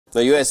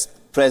The U.S.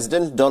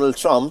 President Donald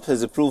Trump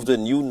has approved a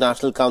new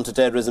national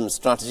counter-terrorism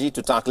strategy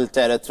to tackle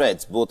terror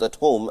threats both at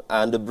home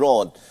and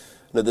abroad.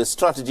 Now, the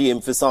strategy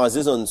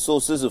emphasizes on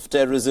sources of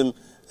terrorism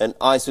and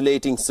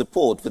isolating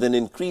support with an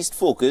increased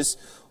focus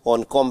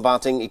on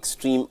combating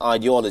extreme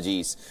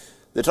ideologies.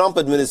 The Trump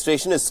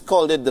administration has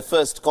called it the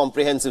first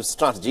comprehensive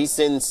strategy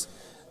since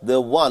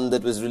the one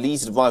that was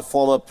released by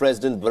former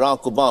President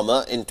Barack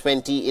Obama in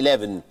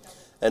 2011.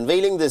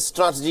 Unveiling this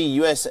strategy,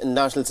 U.S.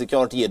 National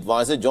Security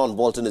Advisor John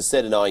Bolton has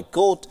said, and I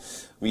quote,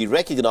 "We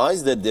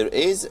recognize that there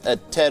is a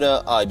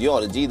terror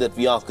ideology that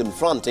we are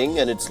confronting,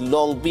 and it's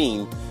long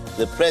been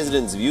the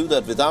President's view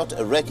that without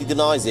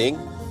recognizing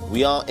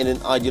we are in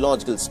an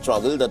ideological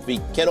struggle that we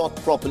cannot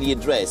properly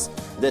address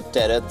the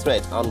terror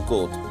threat,"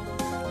 unquote.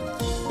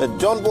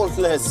 John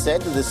Bolton has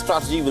said that the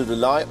strategy will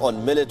rely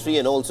on military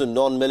and also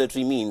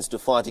non-military means to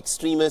fight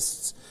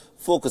extremists,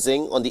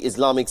 focusing on the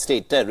Islamic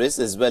State terrorists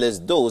as well as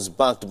those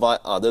backed by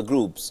other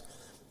groups.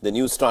 The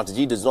new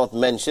strategy does not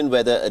mention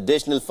whether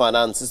additional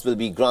finances will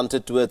be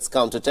granted towards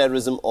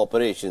counter-terrorism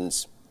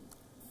operations.